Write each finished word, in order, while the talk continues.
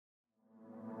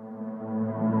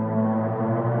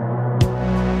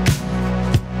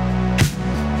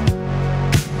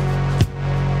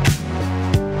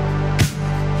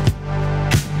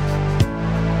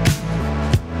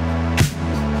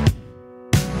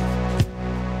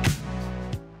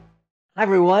Hi,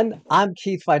 everyone. I'm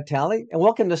Keith Vitali, and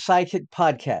welcome to Sidekick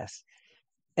Podcast.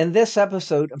 In this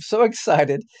episode, I'm so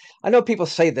excited. I know people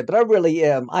say that, but I really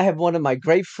am. I have one of my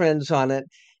great friends on it.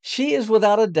 She is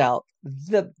without a doubt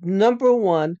the number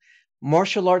one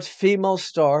martial arts female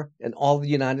star in all the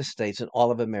United States and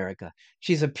all of America.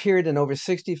 She's appeared in over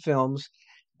 60 films,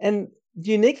 and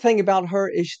the unique thing about her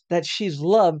is that she's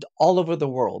loved all over the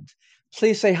world.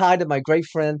 Please say hi to my great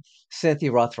friend,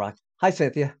 Cynthia Rothrock. Hi,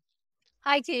 Cynthia.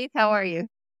 Hi, Keith. How are you?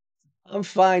 I'm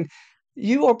fine.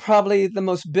 You are probably the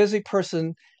most busy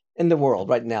person in the world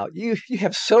right now. You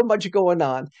have so much going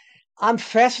on. I'm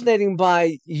fascinated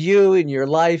by you and your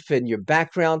life and your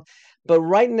background, but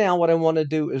right now what I want to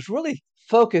do is really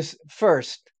focus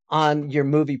first on your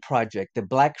movie project, the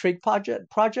Black Creek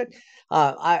project.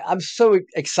 I'm so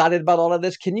excited about all of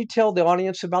this. Can you tell the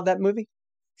audience about that movie?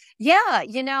 Yeah,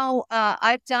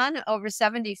 I've done over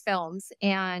 70 films,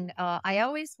 and I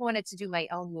always wanted to do my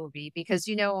own movie because,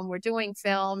 when we're doing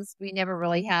films, we never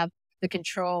really have the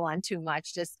control on too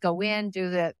much. Just go in,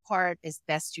 do the part as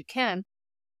best you can.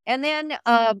 And then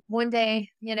one day,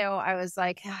 I was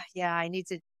like, yeah, I need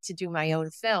to do my own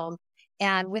film.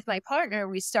 And with my partner,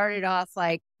 we started off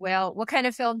like, well, what kind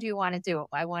of film do you want to do?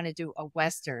 I want to do a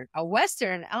Western. A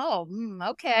Western. Oh,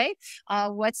 okay.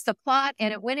 What's the plot?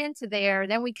 And it went into there.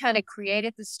 Then we kind of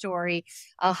created the story,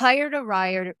 hired a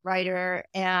writer,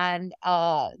 and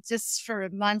just for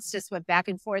months, just went back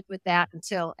and forth with that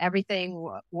until everything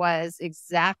was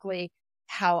exactly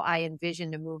how I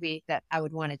envisioned a movie that I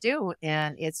would want to do.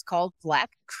 And it's called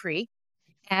Black Creek.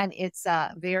 And it's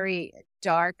a very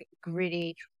dark,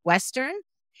 gritty Western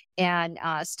and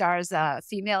stars a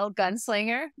female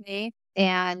gunslinger, me.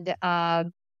 And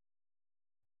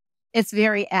it's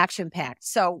very action packed.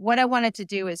 So what I wanted to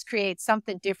do is create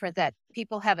something different that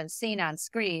people haven't seen on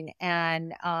screen,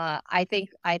 and I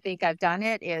think I've done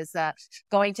it. Is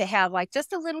going to have like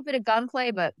just a little bit of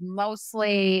gunplay, but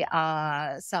mostly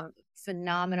some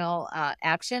phenomenal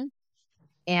action.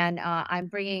 And I'm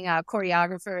bringing a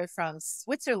choreographer from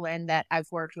Switzerland that I've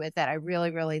worked with that I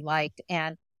really, really liked.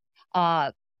 And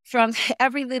from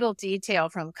every little detail,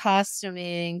 from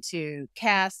costuming to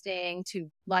casting to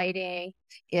lighting,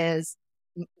 is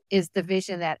is the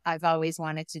vision that I've always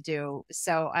wanted to do.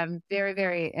 So I'm very,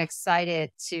 very excited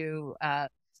to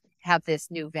have this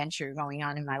new venture going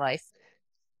on in my life.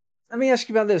 Let me ask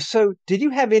you about this. So, did you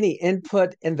have any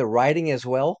input in the writing as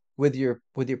well with your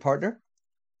partner?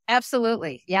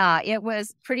 Absolutely. Yeah, it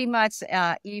was pretty much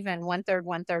even one third,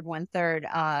 one third, one third,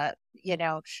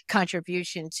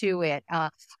 contribution to it.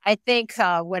 I think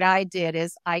what I did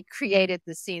is I created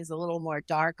the scenes a little more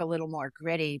dark, a little more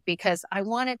gritty, because I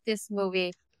wanted this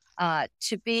movie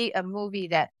to be a movie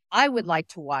that I would like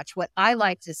to watch, what I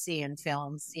like to see in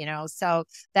films. So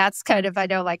that's kind of, I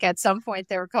know, like at some point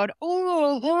they were called,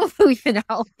 oh,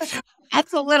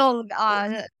 that's a little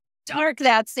dark,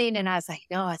 that scene. And I was like,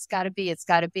 no, it's gotta be,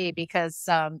 because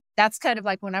that's kind of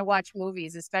like when I watch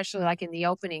movies, especially like in the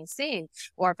opening scene,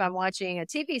 or if I'm watching a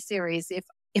TV series, if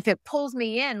it pulls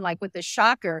me in like with the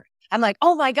shocker, I'm like,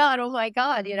 oh my God,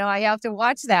 I have to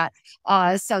watch that.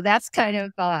 So that's kind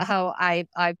of how I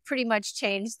pretty much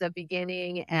changed the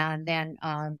beginning, and then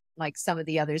like some of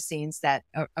the other scenes that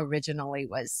originally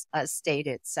was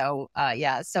stated. So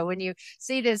yeah, so when you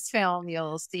see this film,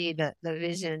 you'll see the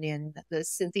vision in the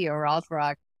Cynthia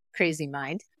Rothrock crazy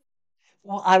mind.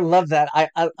 Well, I love that.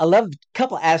 I love a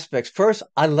couple aspects. First,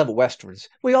 I love westerns.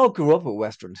 We all grew up with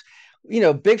westerns.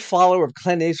 Big follower of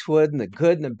Clint Eastwood and the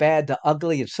good and the bad, the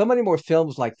ugly, and so many more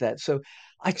films like that. So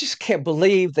I just can't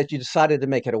believe that you decided to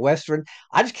make it a western.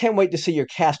 I just can't wait to see your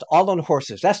cast all on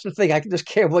horses. That's the thing I just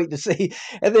can't wait to see.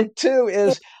 And then two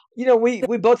is,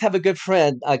 we both have a good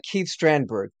friend, Keith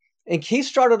Strandberg, and Keith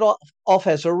started off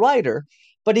as a writer,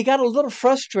 but he got a little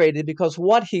frustrated because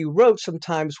what he wrote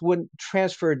sometimes wouldn't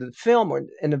transfer to the film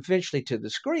and eventually to the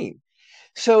screen.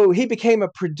 So he became a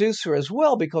producer as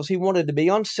well because he wanted to be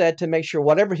on set to make sure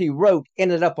whatever he wrote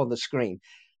ended up on the screen.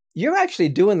 You're actually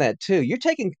doing that too. You're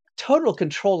taking total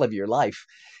control of your life.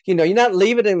 You're not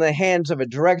leaving it in the hands of a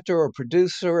director or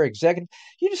producer or executive.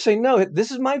 You just say, no,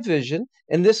 this is my vision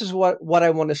and this is what I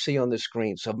want to see on the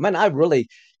screen. So, man, I really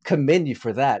commend you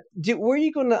for that. Where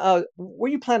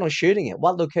you plan on shooting it?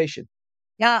 What location?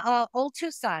 Yeah, Old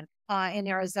Tucson in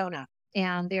Arizona.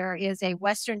 And there is a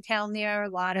Western town there. A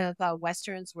lot of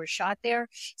Westerns were shot there.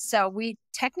 So we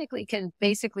technically can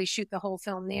basically shoot the whole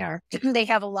film there. They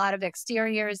have a lot of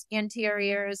exteriors,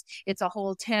 interiors. It's a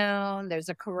whole town. There's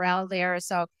a corral there.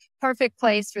 So perfect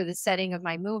place for the setting of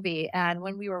my movie. And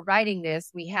when we were writing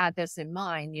this, we had this in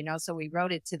mind, so we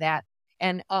wrote it to that.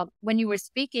 And when you were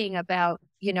speaking about,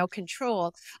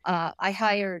 control, I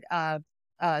hired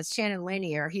Shannon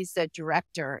Lanier. He's the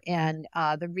director, and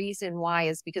the reason why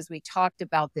is because we talked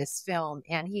about this film,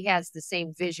 and he has the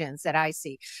same visions that I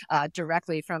see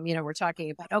directly from, we're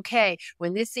talking about, okay,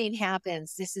 when this scene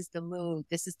happens, this is the mood,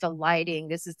 this is the lighting,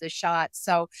 this is the shot.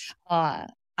 So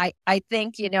I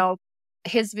think,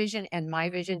 his vision and my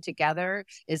vision together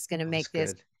is going to That's make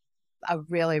this good. a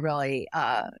really, really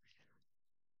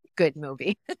good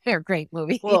movie or great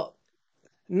movie. Well,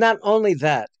 not only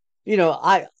that,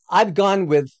 I've gone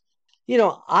with,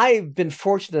 I've been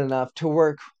fortunate enough to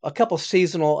work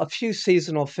a few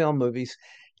seasonal film movies,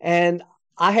 and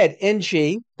I had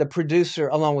NG, the producer,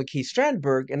 along with Keith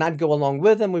Strandberg, and I'd go along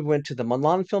with them. We went to the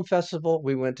Milan Film Festival,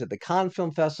 we went to the Cannes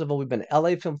Film Festival, we've been to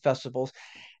LA Film Festivals,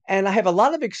 and I have a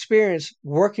lot of experience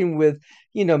working with,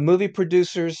 movie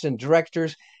producers and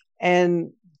directors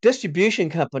and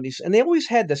distribution companies, and they always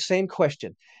had the same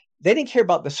question. They didn't care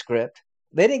about the script.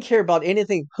 They didn't care about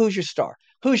anything. Who's your star?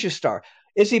 Who's your star?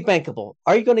 Is he bankable?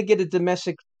 Are you going to get a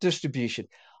domestic distribution?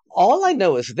 All I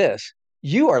know is this: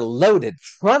 you are loaded,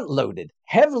 front loaded,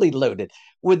 heavily loaded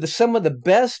with some of the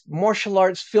best martial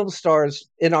arts film stars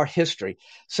in our history.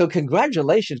 So,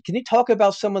 congratulations. Can you talk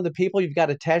about some of the people you've got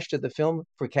attached to the film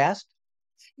for cast?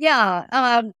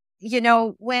 Yeah.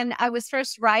 When I was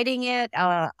first writing it,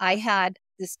 I had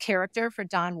this character for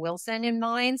Don Wilson in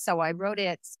mind. So I wrote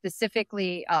it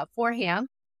specifically for him.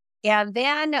 And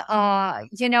then,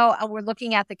 we're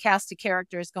looking at the cast of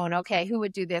characters going, okay, who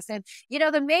would do this? And,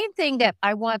 the main thing that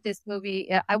I want this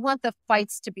movie, I want the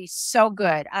fights to be so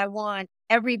good. I want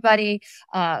everybody,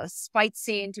 fight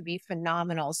scene to be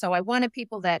phenomenal. So I wanted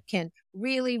people that can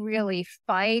really, really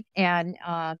fight. And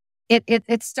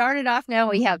it started off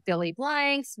now. We have Billy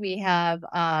Blanks, we have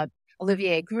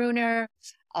Olivier Gruner,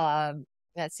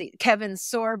 let's see, Kevin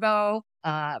Sorbo,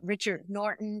 Richard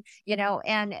Norton,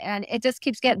 and it just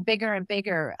keeps getting bigger and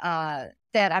bigger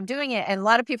that I'm doing it. And a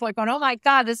lot of people are going, oh my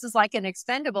God, this is like an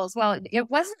Expendables. Well, it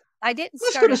wasn't, I didn't I was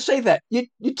start going to it. say that.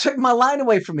 You took my line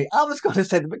away from me. I was going to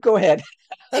say that, but go ahead.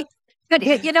 But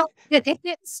it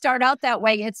didn't start out that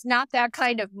way. It's not that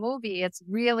kind of movie. It's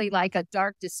really like a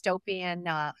dark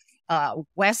dystopian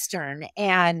Western.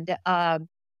 And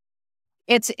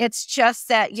it's just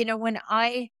that, when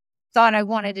I thought I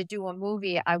wanted to do a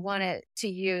movie, I wanted to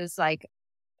use like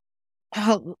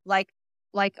like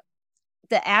like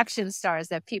the action stars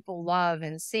that people love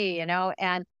and see,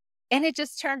 and it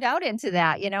just turned out into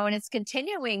that, and it's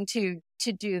continuing to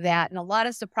do that, and a lot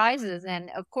of surprises. And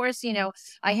of course,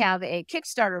 I have a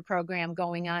Kickstarter program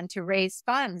going on to raise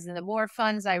funds, and the more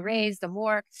funds I raise, the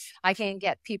more I can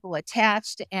get people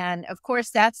attached. And of course,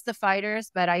 that's the fighters,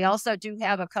 but I also do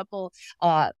have a couple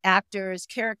actors,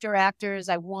 character actors.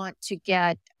 I want to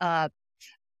get a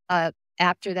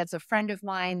actor that's a friend of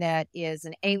mine that is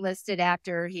an A-listed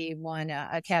actor. He won an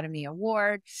Academy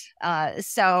Award.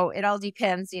 So it all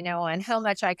depends, on how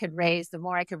much I could raise. The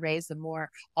more I could raise, the more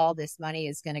all this money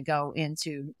is going to go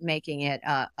into making it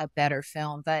a better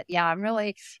film. But yeah, I'm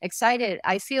really excited.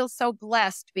 I feel so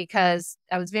blessed because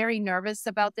I was very nervous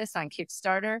about this on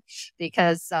Kickstarter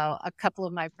because a couple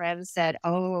of my friends said,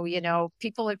 oh,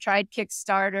 people have tried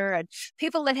Kickstarter and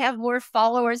people that have more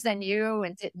followers than you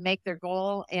and didn't make their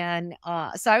goal. And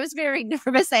so I was very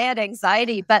nervous. I had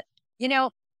anxiety, but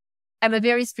I'm a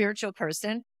very spiritual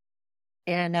person.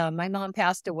 And my mom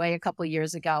passed away a couple of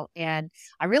years ago. And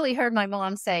I really heard my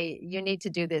mom say, you need to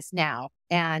do this now.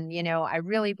 And, I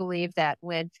really believe that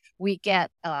when we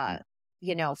get,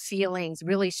 feelings,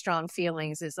 really strong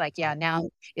feelings, is like, yeah, now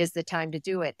is the time to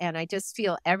do it. And I just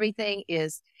feel everything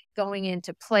is going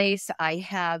into place. I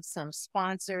have some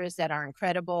sponsors that are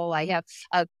incredible. I have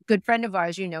a good friend of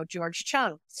ours, George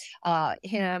Chung,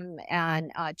 him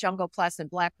and Jungle Plus and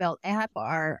Black Belt app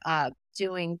are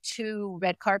doing 2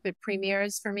 red carpet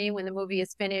premieres for me when the movie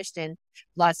is finished in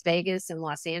Las Vegas and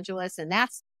Los Angeles. And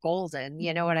that's golden.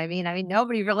 You know what I mean? I mean,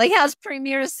 nobody really has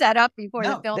premieres set up before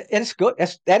the No, film. it's good.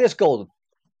 That is golden.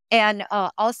 And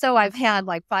also, I've had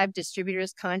like 5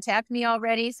 distributors contact me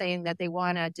already saying that they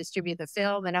want to distribute the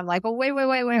film. And I'm like, well,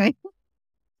 wait.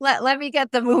 Let me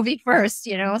get the movie first,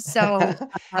 So,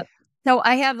 so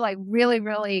I have like really,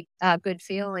 really good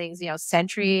feelings.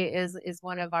 Century is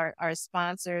one of our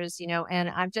sponsors, and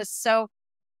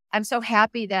I'm so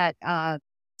happy that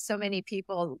so many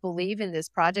people believe in this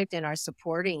project and are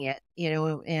supporting it,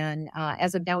 and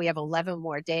as of now, we have 11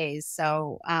 more days.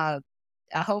 So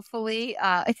hopefully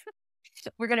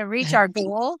we're going to reach our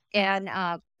goal. And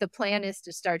the plan is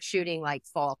to start shooting like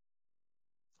fall.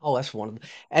 Oh, that's wonderful.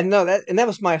 And no, that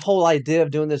was my whole idea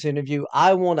of doing this interview.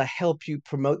 I want to help you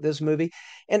promote this movie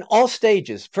in all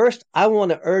stages. First, I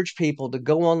want to urge people to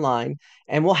go online,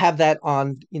 and we'll have that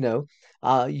on,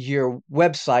 your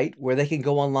website where they can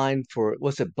go online for,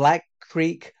 what's it,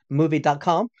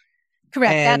 blackcreekmovie.com.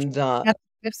 Correct. And That's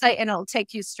the website, and it'll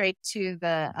take you straight to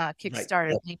the right.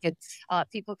 Kickstarter link. And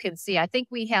people can see. I think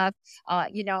we have, a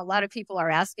lot of people are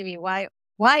asking me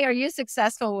why are you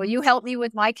successful? Will you help me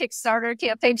with my Kickstarter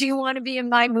campaign? Do you want to be in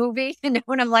my movie? And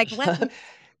when I'm like, let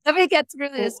me get through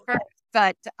this Well, first.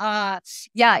 But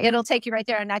yeah, it'll take you right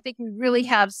there. And I think we really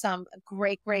have some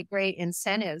great, great, great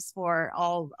incentives for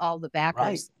all the right.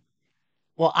 backers.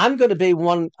 Well, I'm going to be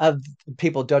one of the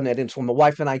people donating. So my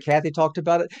wife and I, Kathy, talked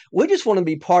about it. We just want to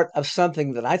be part of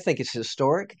something that I think is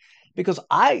historic because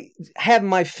I have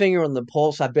my finger on the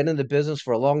pulse. I've been in the business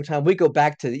for a long time. We go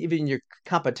back to even your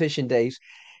competition days.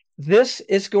 This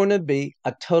is going to be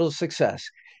a total success.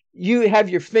 You have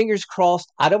your fingers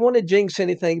crossed. I don't want to jinx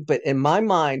anything, but in my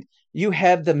mind, you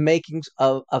have the makings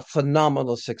of a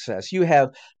phenomenal success. You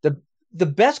have the the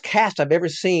best cast I've ever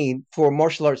seen for a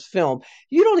martial arts film.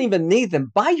 You don't even need them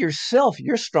by yourself.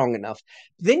 You're strong enough.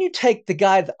 Then you take the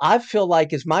guy that I feel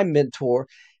like is my mentor,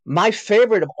 my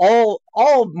favorite of all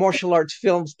martial arts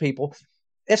films people.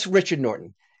 That's Richard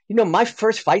Norton. My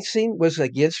first fight scene was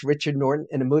against Richard Norton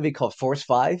in a movie called Force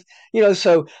Five.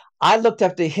 So I looked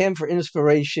up to him for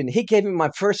inspiration. He gave me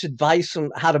my first advice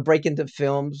on how to break into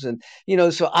films,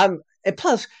 so and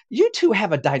plus, you two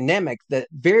have a dynamic that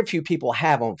very few people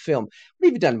have on film. What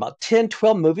have you done? About 10,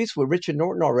 12 movies with Richard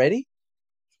Norton already?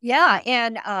 Yeah,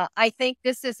 and I think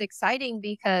this is exciting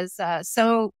because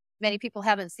so many people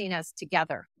haven't seen us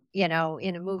together, in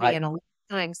a movie Right. in a long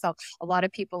time. So a lot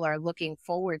of people are looking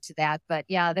forward to that. But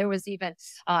yeah, there was even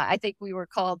I think we were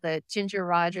called the Ginger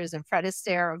Rogers and Fred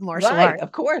Astaire of martial Right, arts.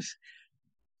 of course.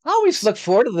 I always look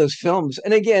forward to those films.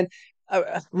 And again,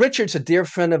 Richard's a dear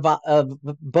friend of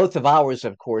both of ours,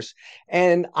 of course,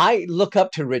 and I look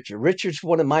up to Richard. Richard's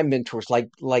one of my mentors,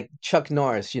 like Chuck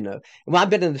Norris. Well, I've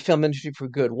been in the film industry for a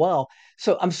good while,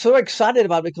 so I'm so excited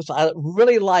about it because I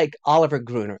really like Oliver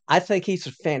Gruner. I think he's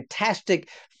a fantastic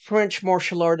French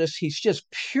martial artist. He's just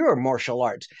pure martial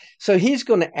arts, so he's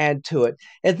going to add to it.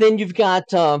 And then you've got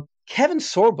Kevin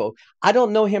Sorbo. I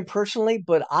don't know him personally,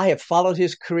 but I have followed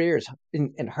his careers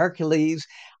in Hercules.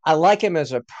 I like him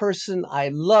as a person. I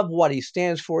love what he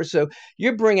stands for. So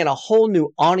you're bringing a whole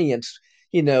new audience,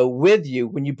 with you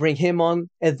when you bring him on.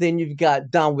 And then you've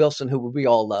got Don Wilson, who we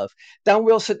all love. Don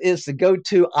Wilson is the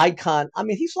go-to icon. I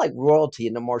mean, he's like royalty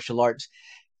in the martial arts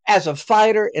as a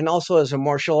fighter and also as a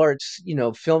martial arts,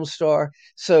 film star.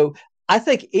 So I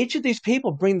think each of these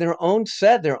people bring their own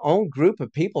set, their own group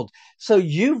of people. So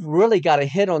you've really got a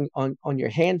hit on your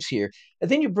hands here.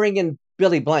 And then you bring in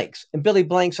Billy Blanks. And Billy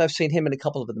Blanks, I've seen him in a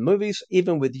couple of the movies,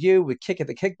 even with you, with Kick of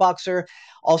the Kickboxer,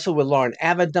 also with Lauren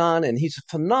Avedon, and he's a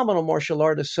phenomenal martial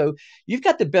artist. So you've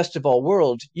got the best of all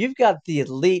worlds. You've got the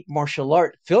elite martial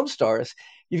art film stars.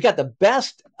 You've got the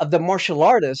best of the martial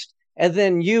artists, and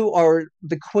then you are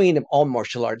the queen of all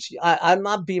martial arts. I'm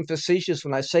not being facetious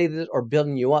when I say this or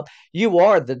building you up. You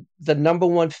are the number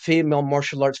one female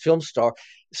martial arts film star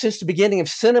since the beginning of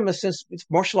cinema, since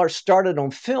martial arts started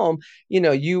on film.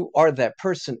 You are that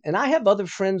person. And I have other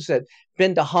friends that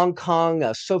been to Hong Kong,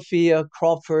 Sophia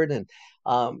Crawford, and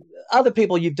um, other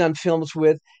people you've done films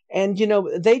with, and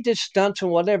they did stunts and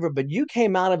whatever, but you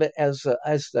came out of it as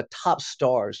the top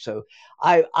star. So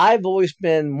I've always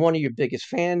been one of your biggest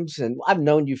fans, and I've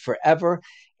known you forever.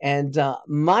 And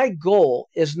my goal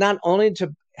is not only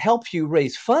to help you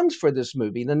raise funds for this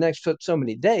movie in the next so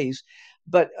many days,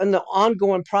 but in the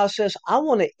ongoing process, I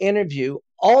want to interview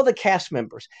all the cast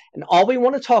members, and all we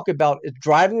want to talk about is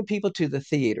driving people to the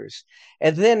theaters.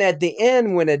 And then at the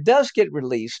end, when it does get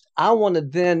released, I want to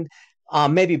then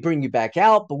maybe bring you back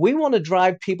out, but we want to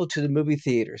drive people to the movie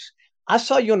theaters. I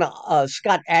saw you on a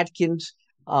Scott Adkins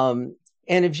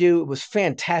interview. It was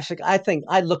fantastic. I think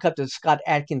I look up to Scott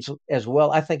Adkins as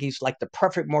well. I think he's like the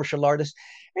perfect martial artist,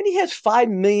 and he has 5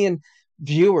 million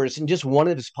viewers in just one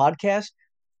of his podcasts.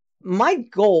 My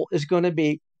goal is going to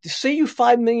be to see you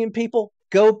 5 million people.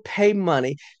 Go pay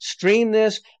money, stream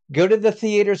this, go to the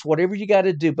theaters, whatever you got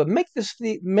to do, but make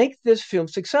this film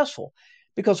successful.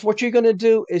 Because what you're going to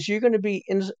do is you're going to be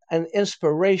an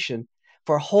inspiration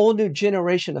for a whole new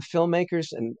generation of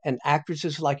filmmakers and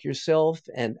actresses like yourself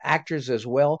and actors as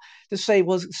well to say,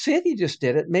 well, Cynthia just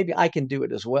did it. Maybe I can do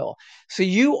it as well. So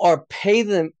you are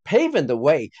paving the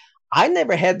way. I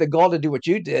never had the gall to do what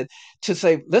you did, to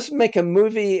say, let's make a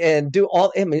movie and do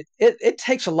all. I mean, it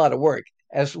takes a lot of work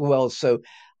as well. So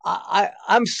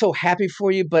I'm so happy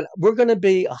for you, but we're going to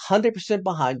be 100%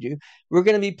 behind you. We're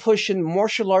going to be pushing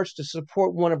martial arts to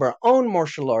support one of our own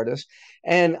martial artists,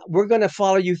 and we're going to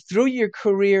follow you through your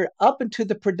career up into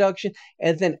the production,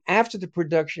 and then after the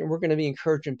production, we're going to be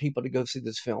encouraging people to go see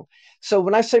this film. So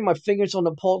when I say my fingers on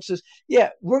the pulses, yeah,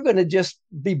 we're going to just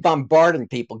be bombarding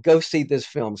people. Go see this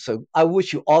film. So I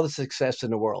wish you all the success in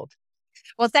the world.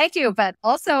 Well, thank you. But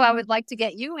also, I would like to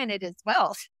get you in it as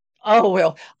well. Oh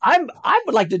well, I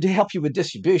would like to help you with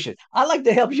distribution. I like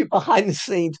to help you behind the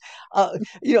scenes.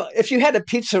 If you had a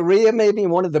pizzeria, maybe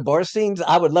in one of the bar scenes,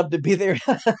 I would love to be there.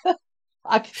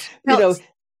 I, you No, know,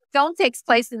 film takes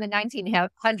place in the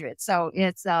 1900s, so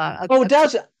it's oh,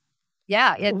 does it?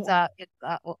 yeah, it's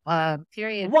a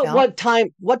period What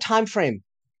film. what time frame?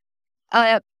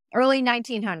 Uh, Early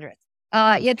 1900s.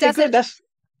 Okay, good. That's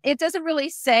It doesn't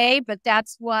really say, but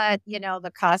that's what,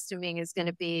 the costuming is going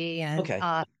to be, and okay.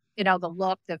 the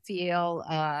look, the feel,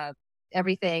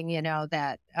 everything,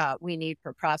 that we need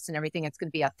for props and everything. It's going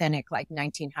to be authentic, like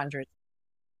 1900s.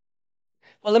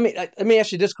 Well, let me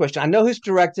ask you this question. I know who's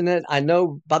directing it. I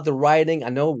know about the writing. I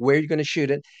know where you're going to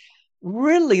shoot it.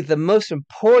 Really, the most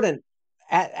important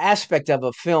aspect of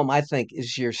a film, I think,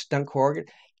 is your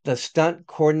the stunt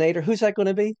coordinator. Who's that going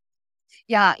to be?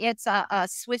 Yeah, it's a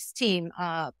Swiss team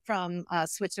from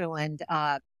Switzerland,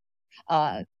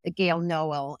 Gail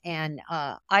Noel, and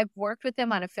I've worked with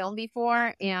them on a film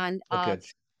before, and Oh, good.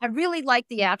 I really liked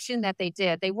the action that they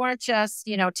did. They weren't just,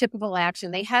 typical action.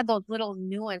 They had those little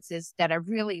nuances that I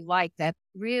really like that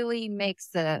really makes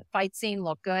the fight scene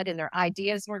look good, and their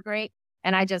ideas were great.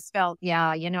 And I just felt,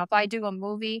 yeah, if I do a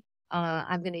movie,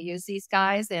 I'm going to use these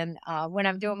guys. And when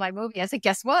I'm doing my movie, I said,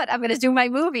 guess what? I'm going to do my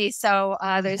movie. So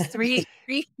there's three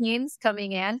teams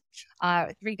coming in,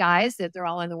 three guys that they're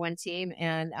all in the one team,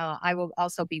 and I will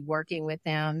also be working with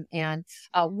them. And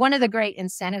one of the great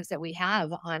incentives that we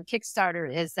have on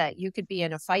Kickstarter is that you could be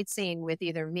in a fight scene with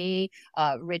either me,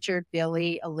 Richard,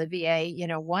 Billy, Olivier,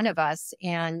 one of us,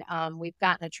 and we've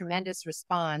gotten a tremendous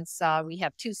response. We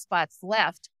have 2 spots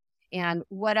left. And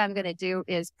what I'm going to do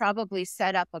is probably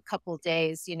set up a couple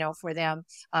days, for them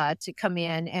to come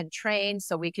in and train,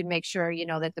 so we can make sure,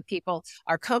 that the people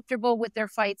are comfortable with their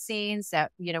fight scenes,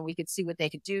 that, we could see what they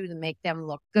could do to make them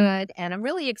look good. And I'm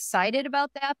really excited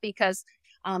about that because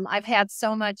I've had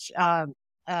so much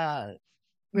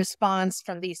response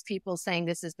from these people saying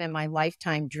this has been my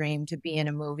lifetime dream to be in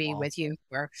a movie Wow. with you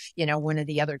or, one of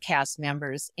the other cast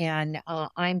members. And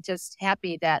I'm just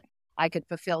happy that I could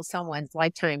fulfill someone's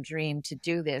lifetime dream to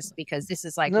do this, because this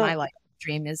is like my No, life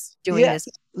dream is doing yeah. this.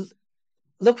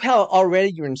 Look how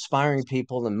already you're inspiring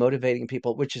people and motivating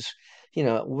people, which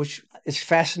is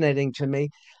fascinating to me.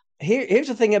 Here's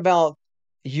the thing about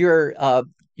your uh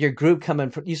your group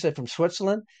coming from, you said, from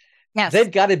Switzerland. Yes.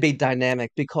 They've got to be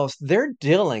dynamic because they're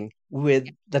dealing with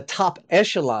the top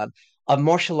echelon of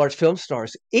martial arts film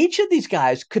stars. Each of these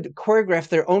guys could choreograph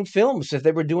their own films if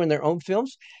they were doing their own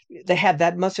films. They have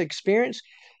that much experience.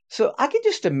 So I can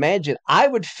just imagine I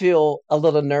would feel a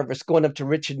little nervous going up to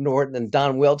Richard Norton and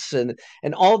Don Wilson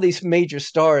and all these major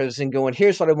stars and going,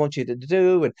 here's what I want you to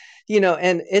do. And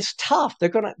it's tough. They're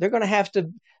gonna have to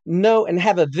know and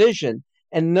have a vision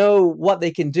and know what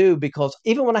they can do, because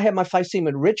even when I had my fight scene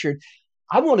with Richard,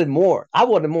 I wanted more. I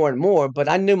wanted more and more, but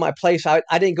I knew my place. I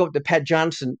didn't go up to Pat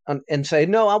Johnson and say,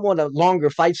 no, I want a longer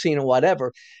fight scene or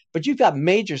whatever. But you've got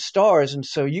major stars, and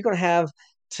so you're going to have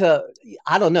to,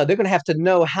 I don't know, they're going to have to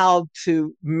know how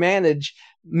to manage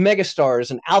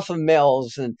megastars and alpha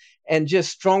males and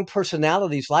just strong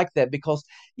personalities like that, because,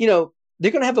 they're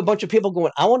going to have a bunch of people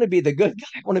going, I want to be the good guy.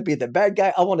 I want to be the bad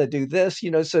guy. I want to do this.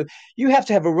 So you have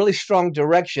to have a really strong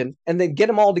direction and then get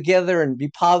them all together and be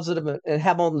positive and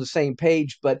have them on the same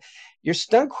page. But your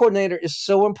stunt coordinator is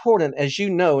so important, as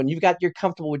you know, and you're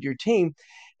comfortable with your team.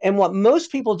 And what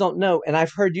most people don't know, and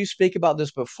I've heard you speak about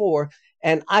this before,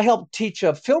 and I helped teach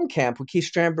a film camp with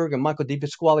Keith Strandberg and Michael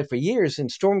DePasquale for years in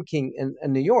Storm King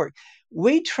in New York.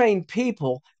 We train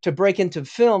people to break into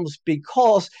films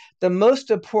because the most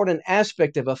important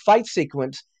aspect of a fight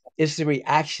sequence is the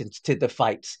reactions to the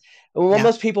fights. And when Yeah.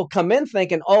 most people come in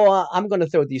thinking, oh, I'm going to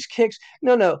throw these kicks.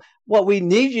 No, no. What we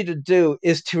need you to do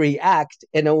is to react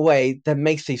in a way that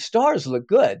makes these stars look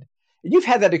good. You've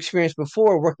had that experience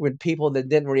before working with people that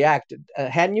didn't react,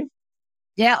 hadn't you?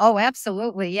 Yeah. Oh,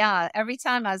 absolutely. Yeah. Every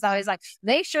time I was always like,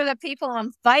 make sure that people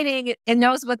I'm fighting and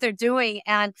knows what they're doing.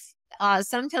 And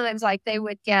sometimes like they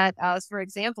would get, for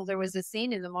example, there was a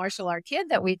scene in the martial art kid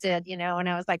that we did, and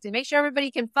I was like, to make sure everybody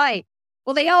can fight.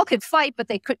 Well, they all could fight, but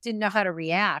they didn't know how to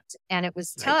react. And it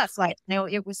was Right. tough. Like,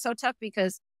 it was so tough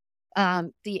because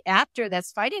the actor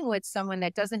that's fighting with someone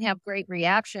that doesn't have great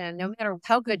reaction, no matter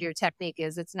how good your technique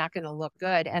is, it's not going to look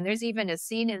good. And there's even a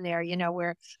scene in there,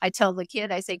 where I tell the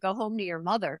kid, I say, go home to your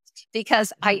mother,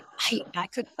 because I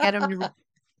couldn't get him to,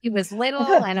 he was little,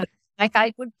 and like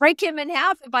I would break him in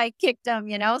half if I kicked him,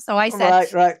 So I said,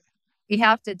 Right, right. we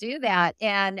have to do that.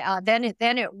 And then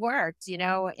it worked,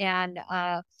 and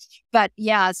but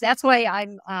yes, that's why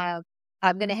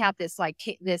I'm going to have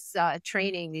this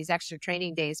training, these extra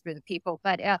training days for the people.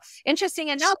 But interesting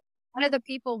enough, one of the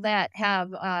people that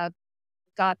have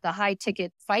got the high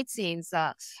ticket fight scenes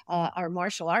are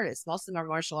martial artists. Most of them are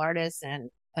martial artists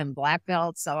and black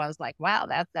belts. So I was like, wow,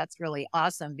 that's really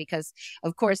awesome, because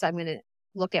of course I'm going to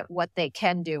look at what they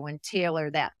can do and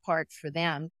tailor that part for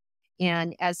them.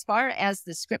 And as far as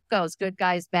the script goes, good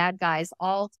guys, bad guys,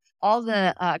 all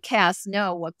the cast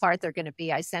know what part they're going to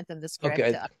be. I sent them the script.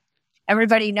 Okay.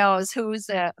 Everybody knows who is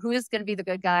going to be the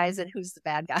good guys and who's the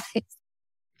bad guys.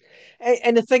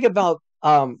 And to think about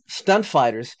stunt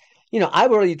fighters, I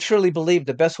really truly believe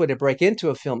the best way to break into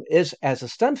a film is as a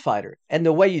stunt fighter. And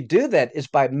the way you do that is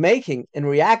by making and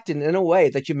reacting in a way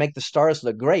that you make the stars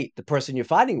look great, the person you're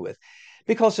fighting with.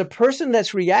 Because the person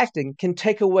that's reacting can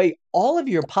take away all of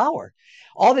your power.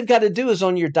 All they've got to do is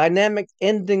on your dynamic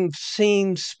ending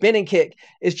scene spinning kick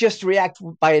is just react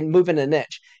by moving an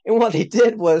inch. And what they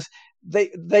did was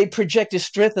they projected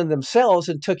strength in themselves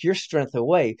and took your strength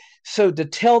away. So to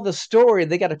tell the story,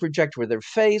 they got to project with their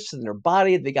face and their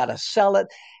body. They got to sell it.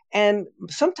 And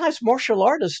sometimes martial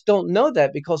artists don't know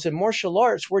that, because in martial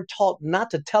arts, we're taught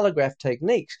not to telegraph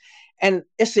techniques. And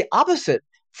it's the opposite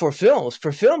for films.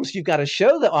 For films, you've got to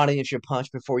show the audience your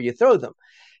punch before you throw them.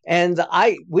 And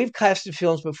we've casted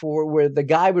films before where the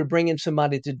guy would bring in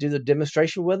somebody to do the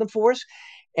demonstration with them for us,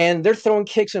 and they're throwing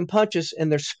kicks and punches and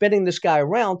they're spinning this guy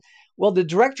around. Well, the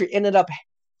director ended up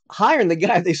hiring the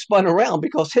guy they spun around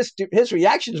because his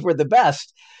reactions were the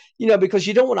best. Because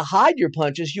you don't want to hide your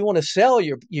punches, you want to sell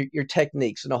your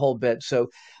techniques and a whole bit. So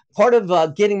part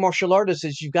of getting martial artists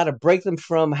is you've got to break them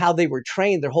from how they were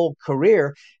trained their whole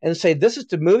career and say, this is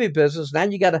the movie business. Now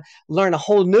you got to learn a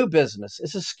whole new business.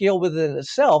 It's a skill within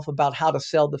itself about how to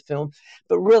sell the film.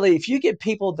 But really, if you get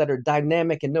people that are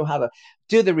dynamic and know how to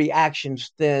do the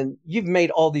reactions, then you've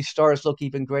made all these stars look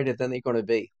even greater than they're going to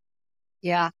be.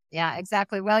 Yeah,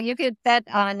 exactly. Well, you could bet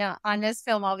on this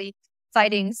film I'll be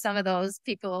fighting some of those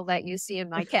people that you see in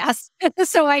my cast.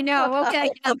 So I know, okay,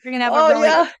 yeah, we're gonna have a really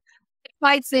good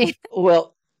fight scene.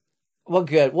 Well,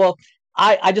 good. Well,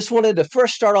 I just wanted to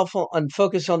first start off on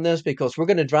focus on this because we're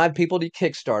going to drive people to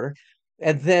Kickstarter.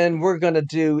 And then we're going to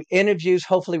do interviews,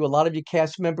 hopefully with a lot of you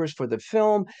cast members for the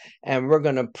film. And we're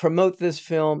going to promote this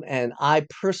film. And I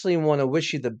personally want to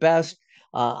wish you the best.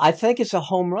 I think it's a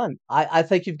home run. I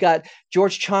think you've got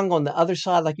George Chung on the other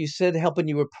side, like you said, helping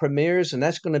you with premieres. And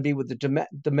that's going to be with the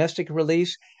domestic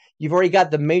release. You've already got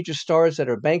the major stars that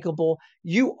are bankable.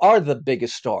 You are the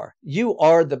biggest star. You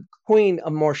are the queen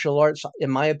of martial arts, in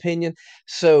my opinion.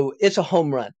 So it's a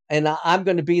home run. And I'm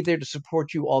going to be there to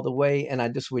support you all the way. And I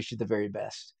just wish you the very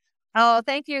best. Oh,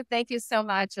 thank you. Thank you so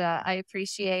much. I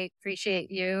appreciate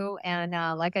you. And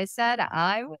like I said,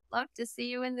 I would love to see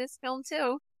you in this film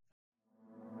too.